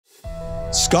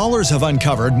Scholars have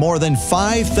uncovered more than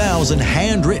 5,000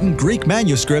 handwritten Greek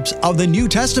manuscripts of the New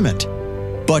Testament,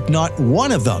 but not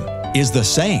one of them is the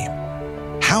same.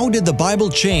 How did the Bible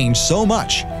change so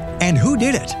much, and who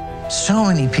did it? So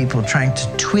many people trying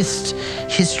to twist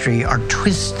history or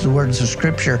twist the words of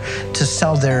Scripture to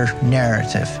sell their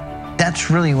narrative. That's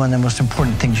really one of the most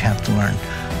important things you have to learn.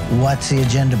 What's the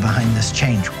agenda behind this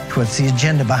change? What's the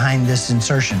agenda behind this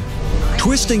insertion?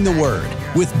 Twisting the Word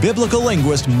with biblical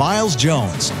linguist Miles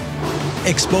Jones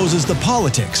exposes the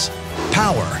politics,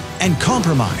 power, and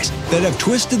compromise that have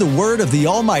twisted the Word of the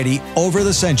Almighty over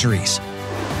the centuries.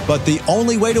 But the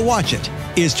only way to watch it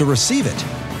is to receive it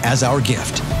as our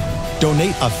gift.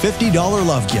 Donate a $50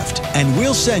 love gift and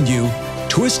we'll send you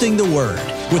Twisting the Word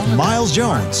with Miles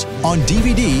Jones on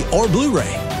DVD or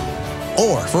Blu-ray.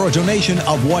 Or for a donation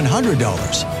of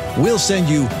 $100, we'll send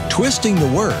you Twisting the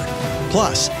Word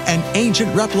plus an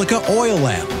ancient replica oil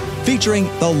lamp featuring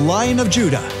the Lion of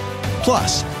Judah,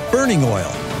 plus burning oil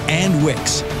and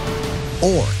wicks.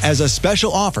 Or as a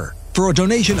special offer, for a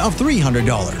donation of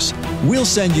 $300, we'll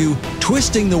send you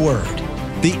Twisting the Word,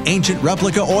 the ancient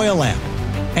replica oil lamp,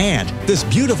 and this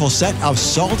beautiful set of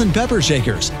salt and pepper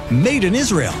shakers made in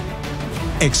Israel.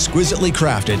 Exquisitely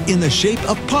crafted in the shape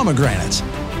of pomegranates,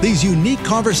 these unique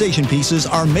conversation pieces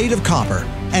are made of copper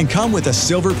and come with a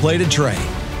silver-plated tray.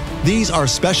 These are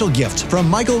special gifts from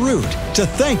Michael Rood to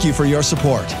thank you for your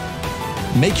support.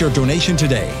 Make your donation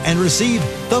today and receive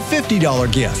the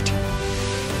 $50 gift,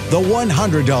 the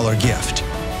 $100 gift,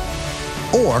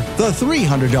 or the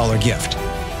 $300 gift.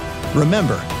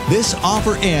 Remember, this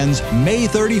offer ends May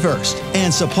 31st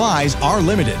and supplies are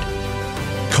limited.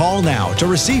 Call now to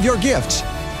receive your gifts.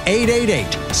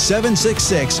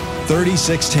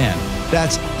 888-766-3610.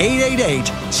 That's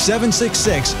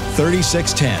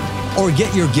 888-766-3610. Or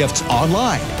get your gifts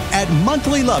online at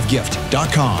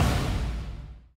monthlylovegift.com.